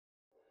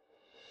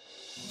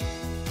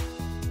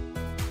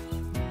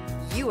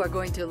You are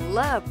going to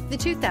love the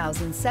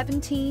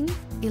 2017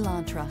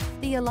 Elantra.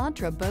 The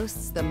Elantra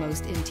boasts the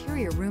most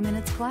interior room in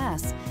its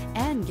class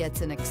and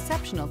gets an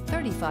exceptional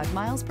 35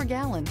 miles per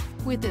gallon.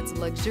 With its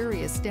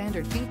luxurious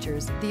standard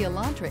features, the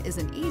Elantra is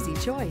an easy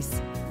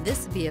choice.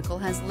 This vehicle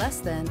has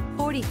less than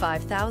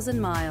 45,000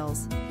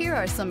 miles. Here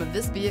are some of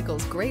this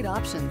vehicle's great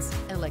options: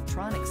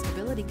 electronic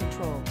stability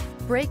control,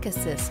 brake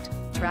assist,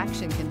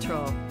 traction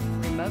control,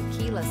 remote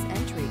keyless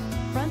entry,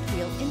 front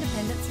wheel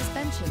independent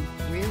suspension,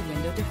 rear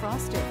window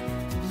defroster,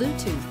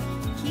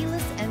 Bluetooth,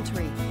 keyless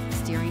entry,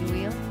 steering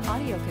wheel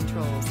audio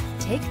controls.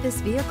 Take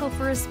this vehicle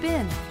for a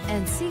spin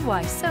and see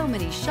why so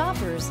many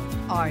shoppers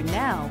are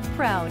now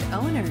proud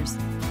owners.